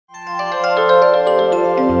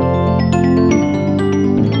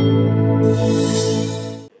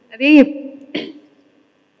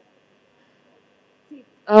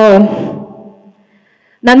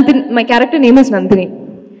Nandini, my character name is Nandini.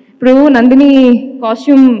 Nandini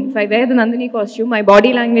costume, if I wear the Nandini costume, my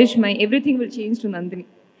body language, my everything will change to Nandini.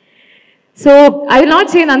 So I will not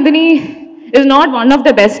say Nandini is not one of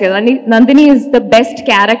the best. Nandini is the best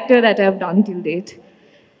character that I have done till date.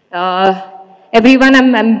 Everyone,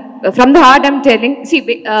 I'm from the heart, I'm telling. See,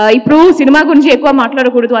 ఇప్పుడు cinema గురించి ఎక్కువ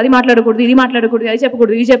మాట్లాడకూడదు, అది మాట్లాడకూడదు, ఇది మాట్లాడకూడదు, అది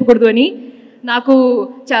చెప్పకూడదు, ఇది చెప్పకూడదు అని నాకు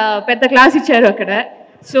పెద్ద క్లాస్ ఇచ్చారు అక్కడ.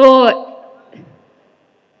 So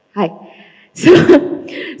hi.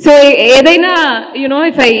 సో ఏదైనా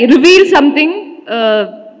if I reveal something,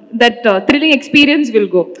 that thrilling experience will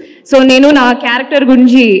go. So నేను నా క్యారెక్టర్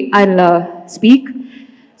గురించి I'll speak.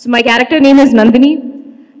 So my character name is Nandini.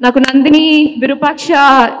 నాకు నందిని విరుపాక్ష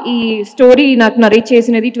ఈ స్టోరీ నాకు నరేట్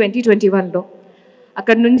చేసినది 2021లో.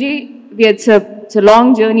 అక్కడ నుంచి it's a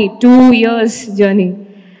long journey, 2 years journey.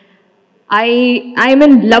 I'm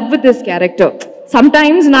in love with this character.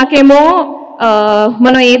 Sometimes నాకేమో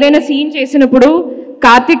మనం ఏదైనా సీన్ చేసినప్పుడు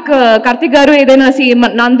కార్తిక్ గారు ఏదైనా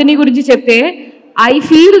నందిని గురించి చెప్తే I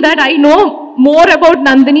feel that I know more about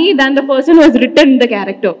Nandini than the person who has written the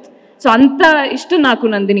character. So anta ishtam naku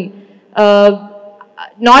Nandini.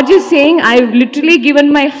 Not just saying, I've literally given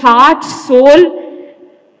my heart, soul,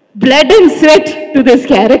 blood and sweat to this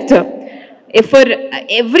character. For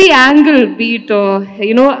every angle, be it,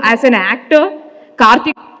 as an actor,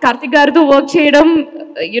 Karthik garu work cheyadam,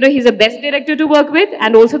 he's the best director to work with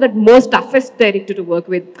and also the most toughest director to work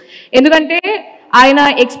with. Endukante ఆయన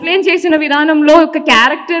explain చేసిన విధానంలో ఒక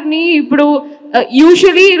క్యారెక్టర్ని ఇప్పుడు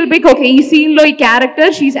usually ఇల్ B okay, ఈ సీన్లో ఈ character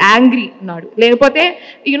she is angry అన్నాడు, లేకపోతే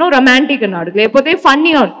రొమాంటిక్ అన్నాడు, లేకపోతే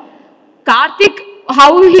ఫన్నీ అన్నాడు. Karthik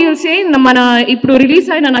how he will say, మన ఇప్పుడు రిలీజ్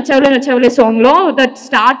అయిన నచ్చవలే సాంగ్లో that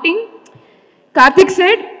starting Karthik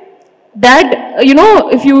said that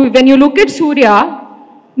when you look at సూర్య,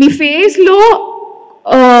 నీ ఫేస్లో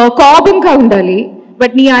కోపంగా ఉండాలి,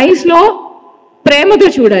 బట్ నీ ఐస్లో ప్రేమతో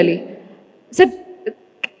చూడాలి. సో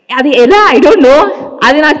అది ఎలా, ఐ డోంట్ నో,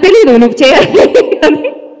 అది నాకు తెలియదు, నువ్వు చేయాలి.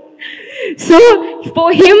 So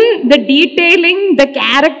for him the detailing, the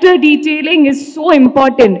character detailing is so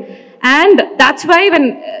important. And that's why when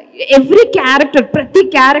every character, ప్రతి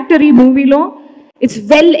క్యారెక్టర్ ఈ మూవీలో it's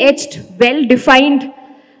well etched, well defined.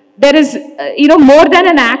 There is, more than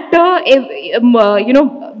an actor,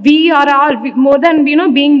 we are all, more than,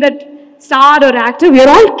 being that star or actor, we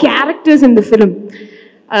are all characters in the film.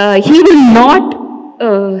 He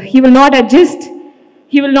will not adjust,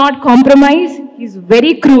 he will not compromise. He is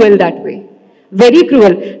very cruel that way, very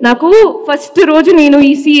cruel. Naku first roju nenu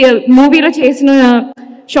ee movie lo chesina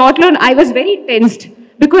short lo I was very tensed,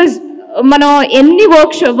 because మనం ఎన్ని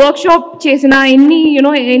workshop చేసినా, ఎన్ని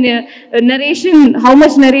narration, how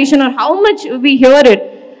much narration or how much we hear it,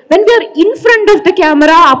 when we are in front of the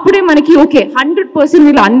camera, అప్పుడే మనకి okay 100%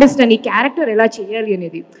 వీళ్ళు understand ఈ character ఎలా చేయాలి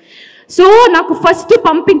అనేది. సో నాకు ఫస్ట్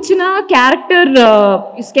పంపించిన క్యారెక్టర్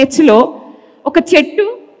స్కెచ్లో ఒక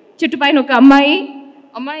చెట్టు పైన ఒక అమ్మాయి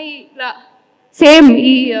ఇలా సేమ్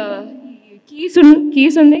ఈ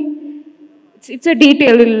కీస్ ఉంది. It's a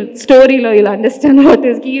detail story lo, you'll understand what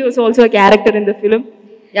is. He was also a character in the film.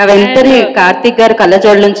 వెంటనే కార్తిక్ గారు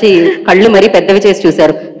కళ్ళజోళ్ళ నుంచి కళ్ళు మరీ పెద్దవి చేసి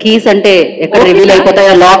చూసారు, కీస్ అంటే ఎక్కడ రివీల్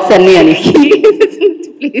అయిపోతాయో లాక్స్ అన్ని అని.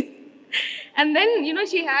 Please. And then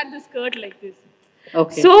she had this skirt like this.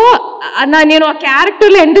 Okay. So నేను ఆ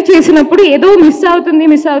క్యారెక్టర్ లో ఎంటర్ చేసినప్పుడు ఏదో మిస్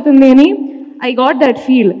అవుతుంది అని I got that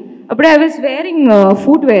feel. అప్పుడు I was wearing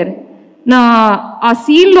footwear. ఆ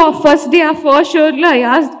సీన్లో ఫస్ట్ డే, ఆ ఫస్ట్ షోలో ఐ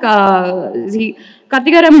ఆస్క్డ్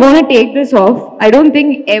Karthik గారు, I'm going to take this off. I don't think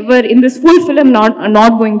ever in this full film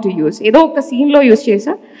not going to use. ఏదో ఒక సీన్లో use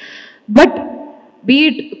చేసా, but be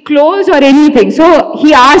it clothes or anything. So he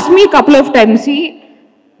asked me a couple of times, see,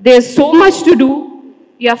 there's so much to do.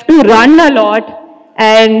 You have to run a lot,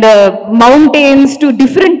 and mountains to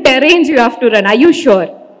different terrains you have to run. Are you sure?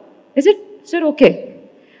 I said, sir, okay.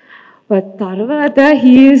 But tarvata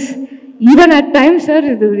he is, even at times, sir,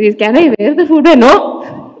 can I wear the footwear? No.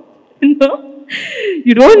 No,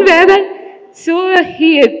 you don't wear that. So he,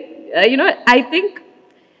 I think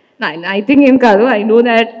him kadu, I know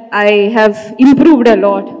that I have improved a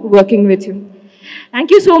lot working with him. Thank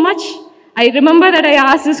you so much. I remember that I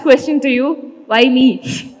asked this question to you, why me?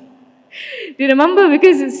 Do you remember?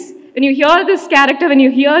 Because when you hear this character, when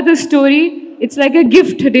you hear this story, it's like a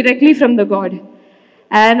gift directly from the God.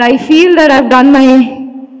 And I feel that I've done my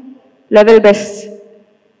level best.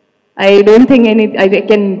 I don't think I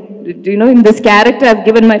can, in this character I've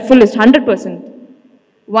given my fullest, 100%.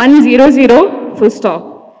 100, full stop.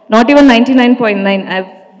 Not even 99.9.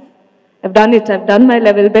 I've done it. I've done my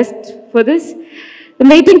level best for this. I'm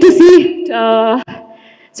waiting to see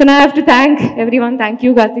So now I have to thank everyone. Thank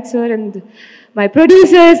you, Karthik sir, and my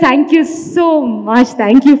producers. Thank you so much.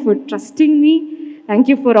 Thank you for trusting me. Thank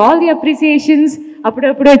you for all the appreciations.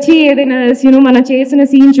 అప్పుడప్పుడు వచ్చి ఏదైనా మనం చేసిన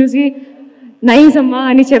scene చూసి nice అమ్మా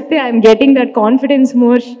అని చెప్తే I'm getting that confidence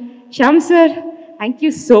more. Shyam sir, thank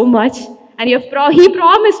you so much. And he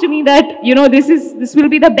promised me that this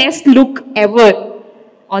will be the best look ever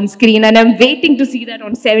on screen, and I'm waiting to see that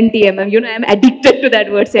on 70mm. I'm addicted to that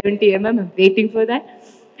word 70mm. I'm waiting for that.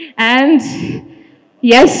 And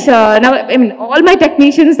yes, now I mean all my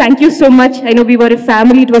technicians, thank you so much. I know we were a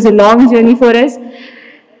family. It was a long journey for us.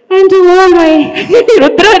 And to all my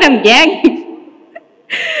Rudravanam gang,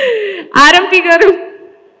 RMP garu,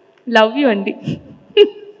 love you andi.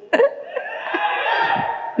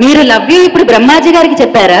 మీరు love you ఇప్పుడు బ్రహ్మాజీ గారికి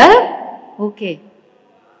చెప్పారా? Okay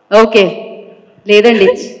okay లేదండి,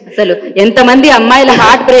 అసలు ఎంతమంది అమ్మాయిల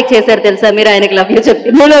heart break చేశారు తెలుసా మీరు ఆయనకి లవ్ యూ చెప్పి.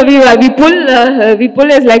 we pull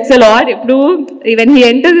his legs a lot. ఇప్పుడు when he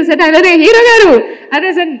enters the set, అదే హీరో గారు,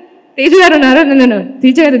 అదే సార్ తేజ గారు ఉన్నారు, నన్ను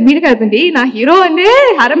తేజ గారు మీరు కాదండి నా హీరో అంటే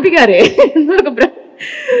హరంపి గారే.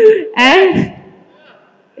 అండ్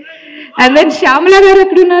దెన్ శ్యామల గారు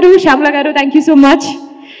ఎక్కడ ఉన్నారు? శ్యామల గారు, థ్యాంక్ యూ సో మచ్.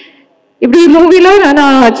 ఇప్పుడు ఈ మూవీలో నేను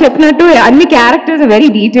చెప్పినట్టు అన్ని characters very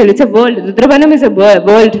detail. It's a world. Rudravanam is a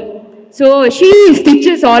world. So she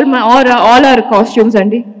stitches all our costumes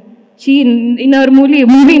అండి. She in our movie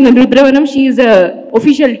in Rudravanam, she is a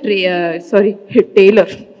official tailor.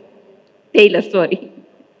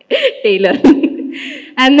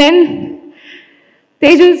 And then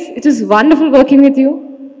Tejas, it was wonderful working with you.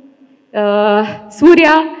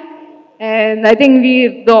 Surya, and I think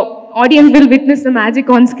the audience will witness the magic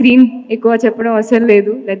on screen. Ekkuva cheppadam avasaram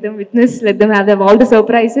ledu. Let them witness, let them have all the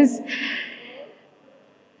surprises.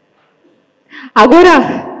 Agora,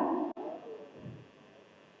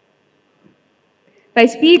 if I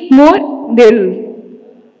speak more,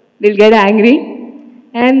 they'll get angry.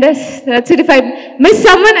 And that's it. If I miss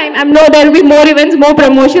someone, I'm no, there will be more events, more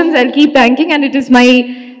promotions. I'll keep thanking, and it is my,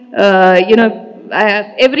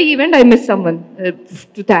 every event I miss someone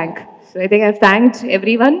to thank. So I think I've thanked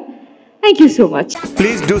everyone. Thank you so much.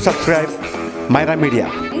 Please do subscribe Myra Media.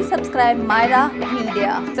 Please subscribe Myra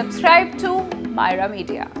Media. Subscribe to Myra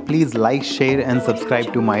Media. Please like, share and subscribe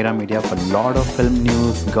to Myra Media for lot of film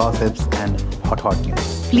news, gossips and hot news.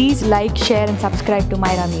 Please like, share and subscribe to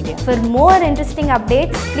Myra Media. For more interesting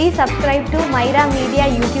updates, please subscribe to Myra Media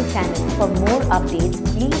YouTube channel. For more updates,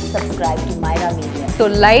 please subscribe to Myra Media. So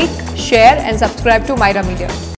like, share and subscribe to Myra Media.